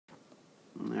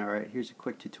Alright, here's a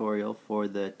quick tutorial for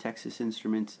the Texas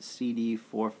Instruments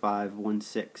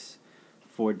CD4516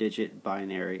 4-digit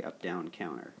binary up-down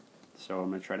counter. So I'm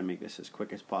going to try to make this as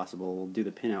quick as possible. We'll do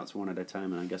the pinouts one at a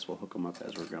time, and I guess we'll hook them up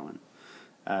as we're going.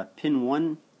 Pin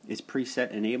 1 is preset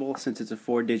enable. Since it's a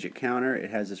 4-digit counter, it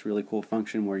has this really cool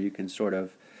function where you can sort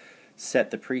of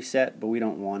set the preset, but we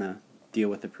don't want to deal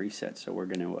with the preset, so we're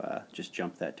going to just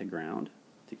jump that to ground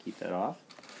to keep that off.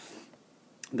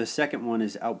 The second one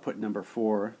is output number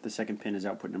 4. The second pin is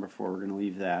output number 4. We're going to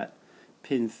leave that.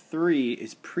 Pin 3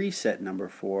 is preset number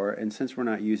 4, and since we're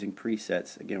not using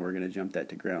presets, again, we're going to jump that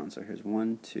to ground. So here's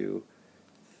 1, 2,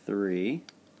 3.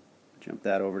 Jump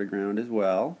that over to ground as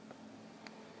well.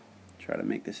 Try to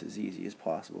make this as easy as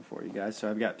possible for you guys. So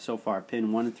I've got so far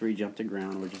pin 1 and 3 jump to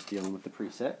ground. We're just dealing with the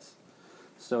presets.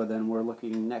 So then we're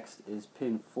looking next is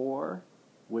pin 4,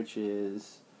 which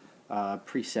is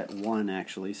preset 1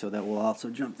 actually, so that will also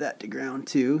jump that to ground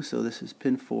too. So this is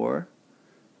pin 4,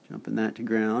 jumping that to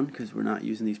ground because we're not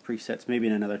using these presets. Maybe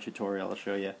in another tutorial I'll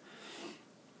show you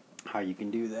how you can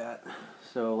do that.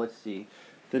 So let's see.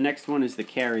 The next one is the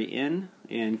carry in,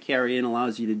 and carry in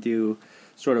allows you to do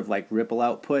sort of like ripple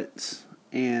outputs,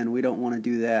 and we don't want to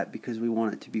do that because we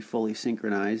want it to be fully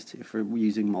synchronized if we're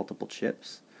using multiple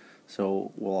chips.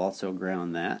 So we'll also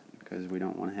ground that, because we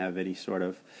don't want to have any sort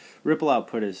of ripple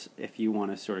output. Is if you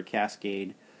want to sort of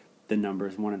cascade the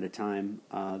numbers one at a time.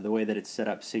 The way that it's set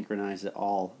up synchronizes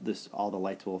all the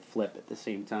lights will flip at the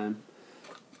same time.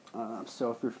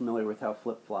 So if you're familiar with how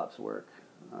flip-flops work,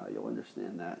 you'll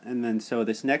understand that. And then so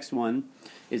this next one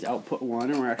is output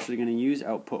 1, and we're actually going to use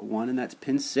output 1, and that's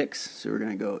pin 6. So we're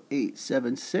going to go 8,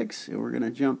 7, 6, and we're going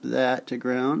to jump that to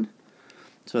ground.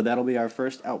 So that'll be our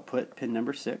first output, pin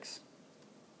number 6.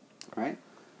 All right.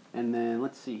 And then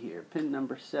let's see here, pin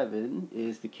number 7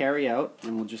 is the carry out,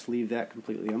 and we'll just leave that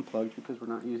completely unplugged because we're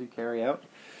not using carry out.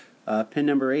 Pin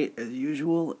number 8, as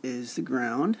usual, is the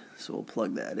ground, so we'll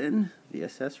plug that in,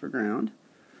 VSS for ground.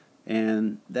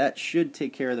 And that should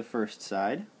take care of the first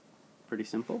side. Pretty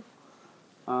simple.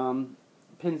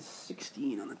 Pin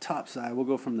 16 on the top side, we'll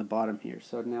go from the bottom here.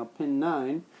 So now pin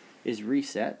 9 is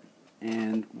reset,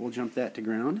 and we'll jump that to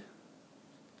ground.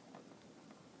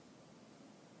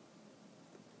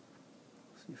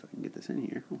 See if I can get this in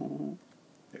here. Oh,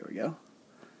 there we go.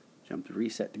 Jump to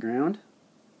reset to ground.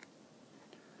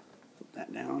 Flip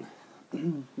that down.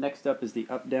 Next up is the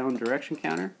up-down direction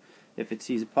counter. If it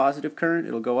sees a positive current,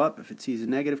 it'll go up. If it sees a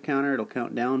negative counter, it'll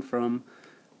count down from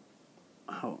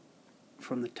the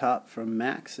top, from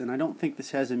max. And I don't think this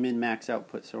has a min-max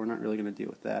output, so we're not really going to deal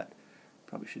with that.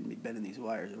 Probably shouldn't be bending these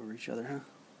wires over each other, huh?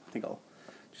 I think I'll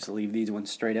just leave these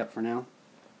ones straight up for now.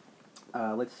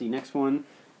 Let's see, next one.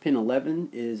 Pin 11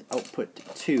 is output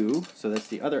 2, so that's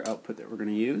the other output that we're going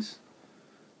to use.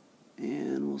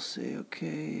 And we'll say,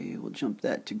 okay, we'll jump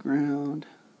that to ground.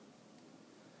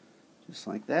 Just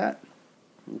like that.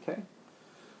 Okay.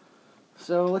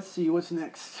 So let's see, what's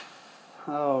next?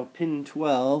 Oh, pin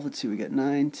 12. Let's see, we got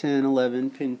 9, 10,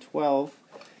 11. Pin 12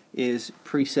 is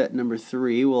preset number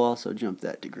 3. We'll also jump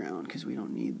that to ground because we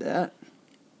don't need that.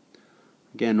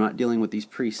 Again, not dealing with these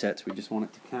presets, we just want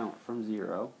it to count from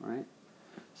 0, right?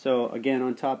 So again,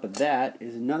 on top of that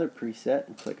is another preset.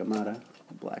 Looks like I'm out of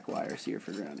black wires here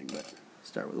for grounding, but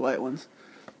start with white ones.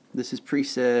 This is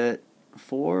preset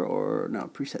 4, or no,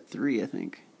 preset 3, I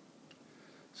think.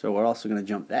 So we're also going to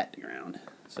jump that to ground.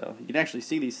 So you can actually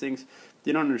see these things. If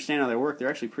you don't understand how they work, they're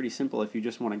actually pretty simple if you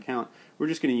just want to count. We're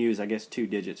just going to use, I guess, 2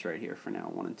 digits right here for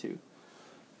now, 1 and 2.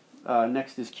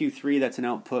 Next is Q3. That's an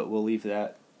output. We'll leave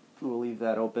that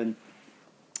open.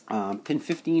 Pin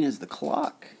 15 is the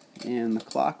clock, and the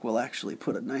clock will actually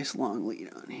put a nice long lead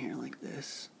on here like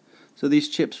this. So these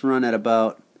chips run at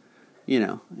about,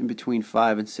 in between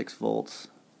 5 and 6 volts.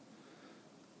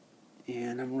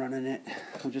 And I'm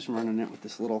just running it with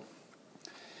this little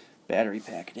battery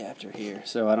pack adapter here,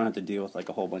 so I don't have to deal with like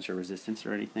a whole bunch of resistance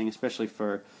or anything, especially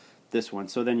for this one.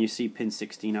 So then you see pin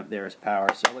 16 up there as power,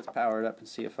 so let's power it up and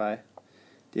see if I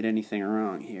did anything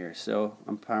wrong here. So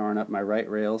I'm powering up my right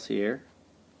rails here.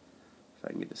 If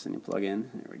I can get this thing to plug in,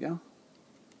 there we go.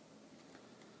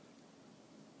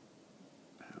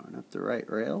 Powering up the right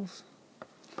rails.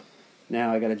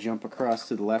 Now I got to jump across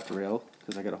to the left rail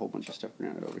because I got a whole bunch of stuff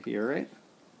grounded over here, right?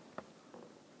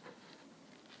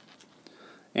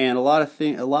 And a lot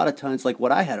of times, like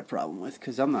what I had a problem with,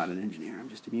 because I'm not an engineer, I'm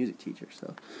just a music teacher,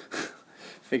 so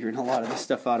figuring a lot of this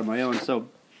stuff out on my own. So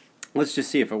let's just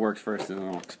see if it works first, and then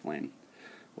I'll explain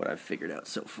what I've figured out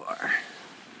so far.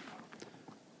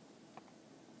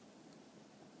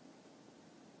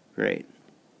 Great.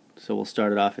 So we'll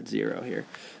start it off at 0 here.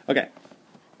 Okay.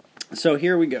 So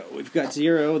here we go. We've got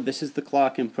 0. This is the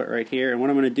clock input right here. And what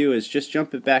I'm going to do is just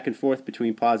jump it back and forth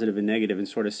between positive and negative and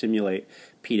sort of simulate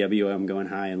PWM going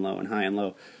high and low and high and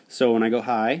low. So when I go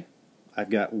high, I've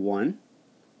got 1.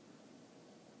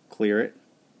 Clear it.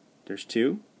 There's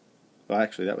 2. Well,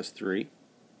 actually, that was 3.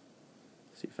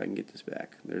 See if I can get this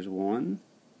back. There's 1,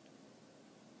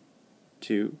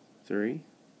 2, 3.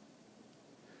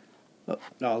 Oh,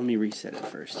 no, let me reset it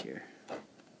first here.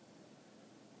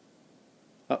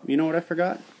 Oh, you know what I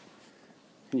forgot?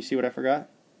 Can you see what I forgot?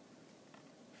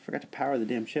 I forgot to power the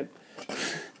damn chip.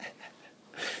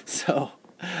 So,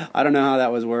 I don't know how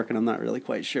that was working. I'm not really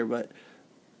quite sure, but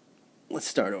let's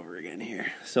start over again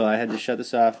here. So I had to shut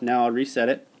this off. Now I'll reset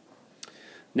it.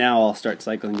 Now I'll start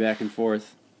cycling back and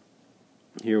forth.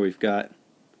 Here we've got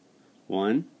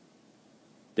 1.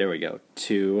 There we go.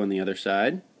 2 on the other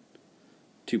side.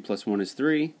 2 plus 1 is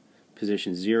 3.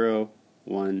 Position 0,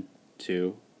 1,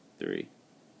 2, 3.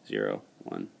 0,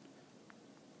 1,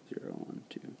 0, 1,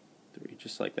 2, 3,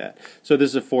 just like that. So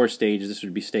this is a 4 stage. This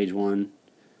would be stage 1,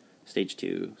 stage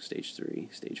 2, stage 3,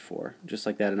 stage 4, just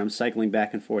like that. And I'm cycling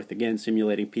back and forth again,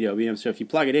 simulating PWM. So if you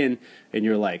plug it in and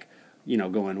you're like, you know,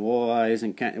 going, well, why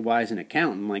isn't it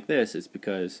counting like this? It's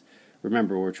because,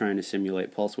 remember, we're trying to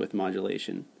simulate pulse width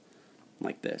modulation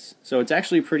like this. So it's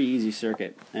actually a pretty easy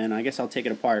circuit, and I guess I'll take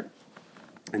it apart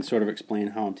and sort of explain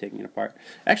how I'm taking it apart.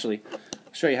 Actually,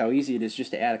 I'll show you how easy it is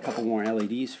just to add a couple more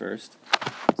LEDs first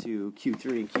to Q3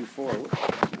 and Q4.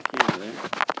 Whoops,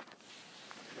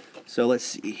 so let's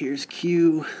see, here's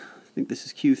Q, I think this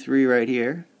is Q3 right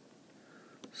here.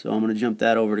 So I'm going to jump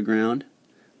that over to ground.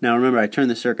 Now remember, I turned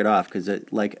the circuit off because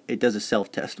it does a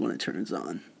self-test when it turns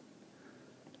on.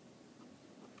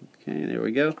 Okay, there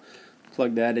we go.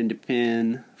 Plug that into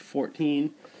pin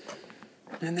 14.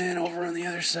 And then over on the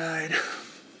other side,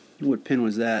 what pin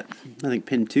was that? I think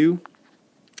pin 2.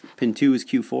 Pin 2 is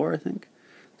Q4, I think.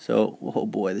 So, oh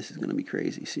boy, this is going to be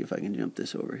crazy. See if I can jump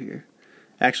this over here.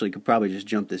 Actually, could probably just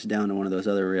jump this down to one of those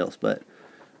other rails, but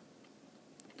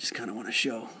just kind of want to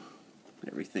show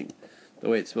everything the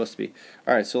way it's supposed to be.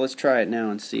 Alright, so let's try it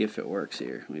now and see if it works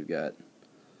here. We've got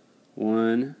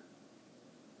 1,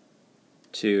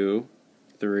 2,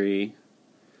 3,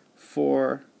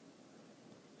 4,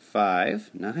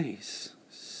 5, nice,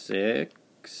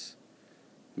 6,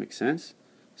 makes sense,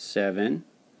 7,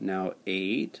 now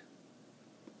 8,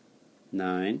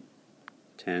 9,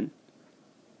 10,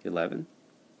 11,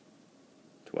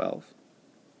 12,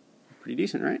 pretty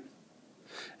decent, right?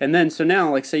 And then, so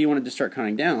now, like say you wanted to start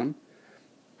counting down,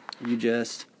 you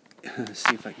just,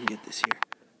 see if I can get this here,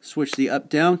 switch the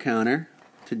up-down counter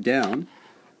to down,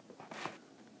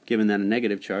 giving that a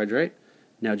negative charge, right?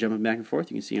 Now jumping back and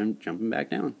forth, you can see I'm jumping back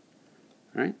down,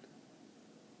 right?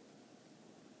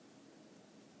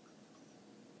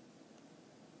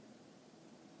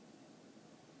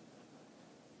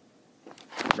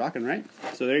 Rocking, right?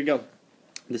 So there you go.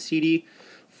 The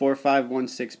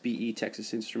CD4516 BE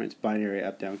Texas Instruments binary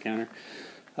up-down counter.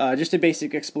 Just a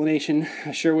basic explanation.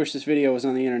 I sure wish this video was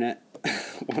on the internet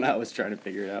when I was trying to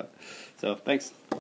figure it out. So, thanks.